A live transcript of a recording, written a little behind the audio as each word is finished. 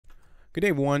Good day,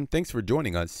 everyone. Thanks for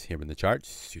joining us here in the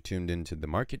charts. You're tuned into the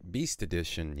Market Beast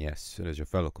Edition. Yes, it is your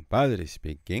fellow compadre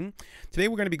speaking. Today,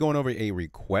 we're going to be going over a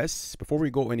request. Before we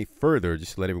go any further,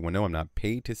 just to let everyone know, I'm not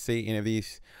paid to say any of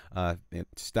these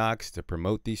stocks, to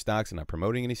promote these stocks. I'm not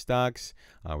promoting any stocks.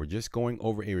 We're just going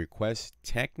over a request.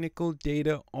 Technical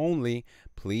data only.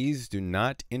 Please do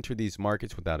not enter these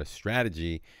markets without a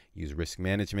strategy. Use risk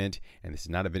management. And this is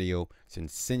not a video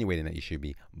insinuating that you should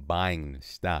be buying the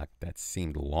stock. That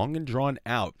seemed long and drawn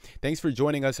out. Thanks for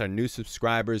joining us, our new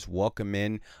subscribers. Welcome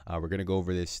in. We're going to go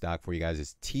over this stock for you guys.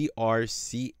 It's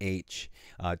TRCH,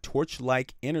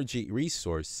 Torchlight Energy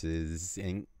Resources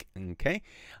Inc. Okay.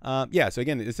 So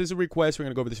again, this is a request. We're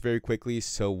going to go over this very quickly.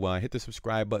 So hit the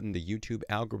subscribe button. The YouTube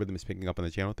algorithm is picking up on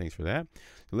the channel. Thanks for that.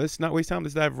 So let's not waste time.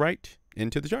 Let's dive right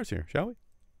into the charts here, shall we?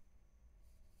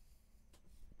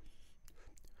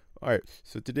 All right,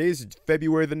 so today's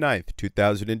February the 9th,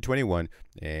 2021,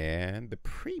 and the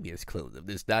previous close of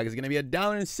this stock is going to be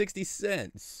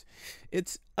 $1.60.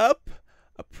 It's up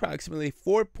approximately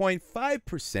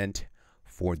 4.5%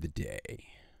 for the day.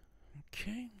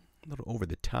 Okay, a little over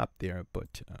the top there,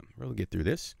 but we'll get through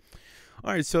this.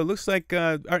 All right, so it looks like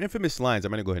our infamous lines.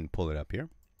 I'm going to go ahead and pull it up here.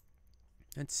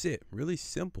 That's it. Really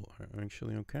simple,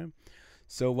 actually, okay?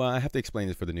 So I have to explain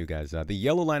this for the new guys. The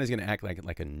yellow line is going to act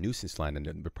like a nuisance line,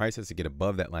 and the price has to get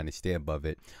above that line and stay above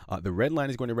it. The red line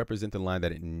is going to represent the line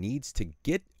that it needs to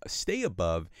stay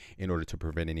above in order to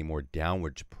prevent any more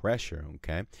downward pressure,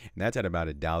 okay? And that's at about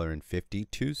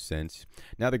 $1.52.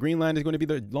 Now, the green line is going to be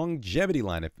the longevity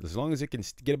line. As long as it can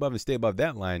get above and stay above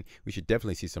that line, we should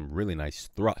definitely see some really nice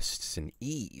thrusts and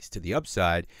ease to the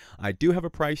upside. I do have a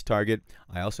price target.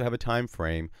 I also have a time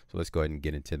frame, so let's go ahead and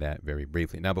get into that very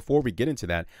briefly. Now, before we get into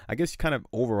that, I guess kind of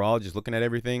overall, just looking at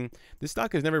everything, this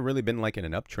stock has never really been like in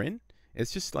an uptrend.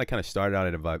 It's just like kind of started out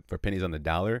at about for pennies on the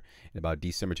dollar in about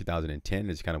December 2010. It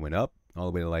just kind of went up all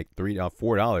the way to like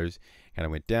 $4. Kind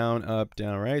of went down, up,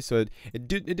 down, right? So it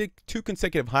did two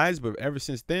consecutive highs, but ever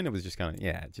since then it was just kind of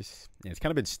it's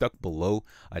kind of been stuck below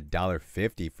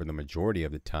 $1.50 for the majority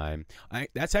of the time.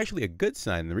 That's actually a good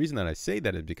sign. The reason that I say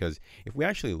that is because if we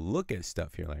actually look at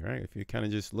stuff here, like if you kind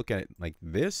of just look at it like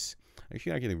this,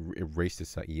 actually I can erase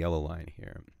this yellow line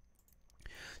here.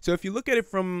 So if you look at it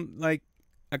from like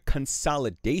a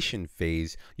consolidation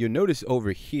phase, you'll notice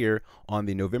over here on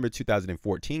the November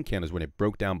 2014 candles when it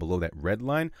broke down below that red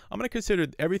line, I'm going to consider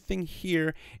everything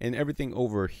here and everything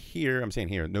over here. I'm saying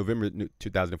here, November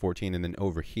 2014, and then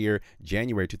over here,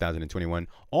 January 2021,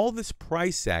 all this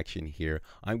price action here,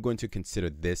 I'm going to consider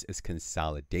this as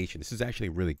consolidation. This is actually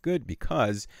really good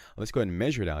because let's go ahead and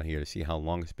measure it out here to see how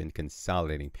long it's been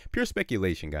consolidating. Pure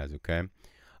speculation, guys, okay?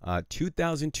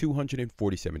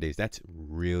 2,247 days. That's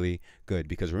really good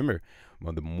because remember,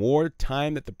 well, the more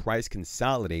time that the price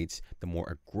consolidates, the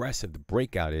more aggressive the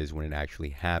breakout is when it actually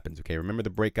happens. Okay, remember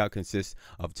the breakout consists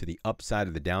of to the upside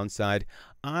or the downside.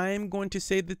 I'm going to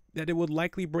say that it would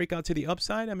likely break out to the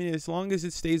upside. I mean, as long as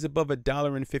it stays above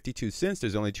 $1.52,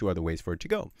 there's only two other ways for it to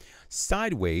go.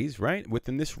 Sideways, right,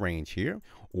 within this range here,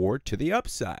 or to the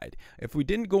upside. If we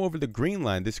didn't go over the green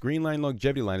line, this green line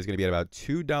longevity line is going to be at about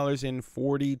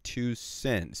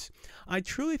 $2.42. I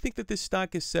truly think that this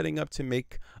stock is setting up to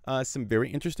make some very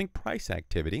interesting price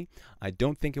activity. I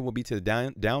don't think it will be to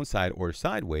the downside or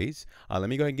sideways. Let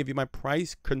me go ahead and give you my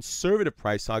conservative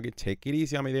price target. Take it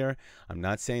easy on me there. I'm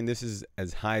not saying this is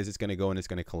as high as it's going to go and it's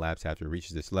going to collapse after it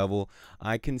reaches this level.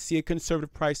 I can see a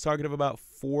conservative price target of about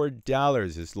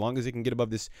 $4. As long as it can get above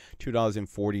this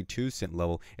 $2.42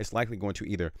 level, it's likely going to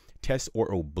either test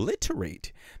or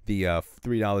obliterate the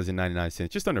 $3.99,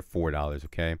 just under $4,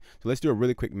 okay? So let's do a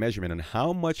really quick measurement on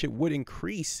how much it would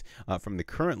increase from the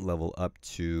current level up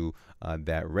to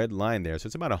that red line there. So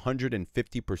it's about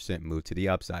 150% move to the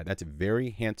upside. That's a very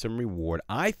handsome reward.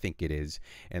 I think it is.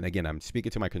 And again, I'm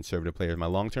speaking to my conservative players. My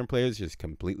long-term players just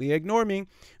completely ignore me.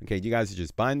 Okay, you guys are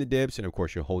just buying the dips, and of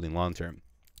course, you're holding long-term.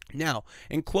 Now,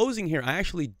 in closing here, I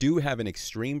actually do have an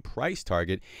extreme price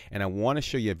target, and I want to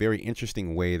show you a very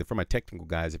interesting way that for my technical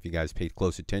guys, if you guys paid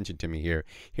close attention to me here,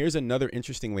 here's another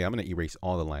interesting way. I'm going to erase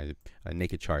all the lines, a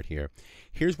naked chart here.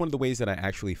 Here's one of the ways that I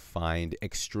actually find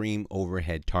extreme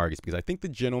overhead targets, because I think the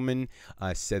gentleman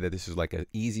said that this is like an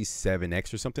easy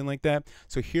 7x or something like that.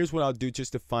 So here's what I'll do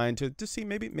just to find, to see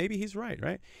maybe he's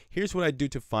right? Here's what I do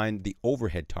to find the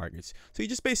overhead targets. So you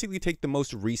just basically take the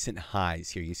most recent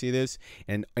highs here. You see this?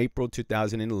 And April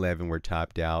 2011, we're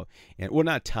topped out, and well,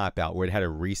 not top out, where it had a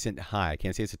recent high. I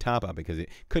can't say it's a top out because it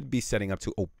could be setting up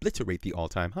to obliterate the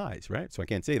all-time highs, right? So I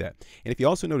can't say that. And if you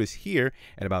also notice here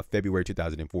at about February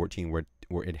 2014,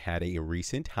 where it had a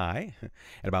recent high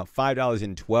at about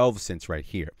 $5.12 right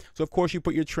here. So of course you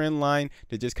put your trend line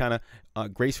to just kind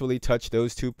of gracefully touch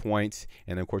those 2 points,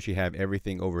 and of course you have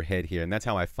everything overhead here, and that's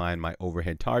how I find my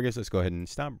overhead targets. Let's go ahead and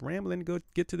stop rambling and go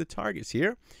get to the targets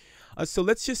here. So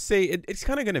let's just say it's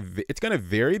kind of gonna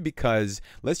vary, because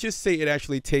let's just say it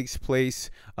actually takes place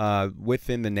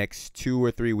within the next 2 or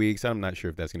 3 weeks. I'm not sure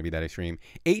if that's gonna be that extreme.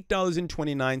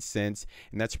 $8.29,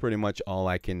 and that's pretty much all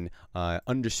I can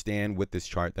understand with this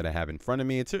chart that I have in front of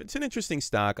me. It's an interesting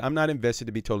stock. I'm not invested,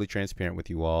 to be totally transparent with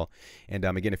you all. And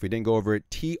again, if we didn't go over it,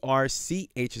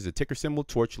 TRCH is a ticker symbol,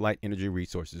 Torchlight Energy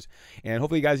Resources. And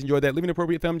hopefully you guys enjoyed that. Leave an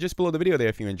appropriate thumb just below the video there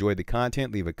if you enjoyed the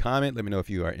content. Leave a comment. Let me know if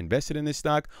you are invested in this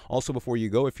stock. Also, before you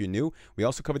go, if you're new, we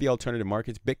also cover the alternative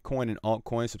markets, Bitcoin and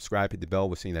altcoins. Subscribe, hit the bell.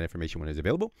 We'll send that information when it's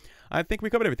available. I think we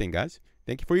covered everything, guys.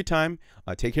 Thank you for your time.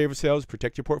 Take care of yourselves.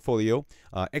 Protect your portfolio.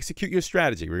 Execute your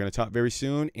strategy. We're going to talk very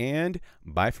soon, and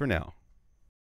bye for now.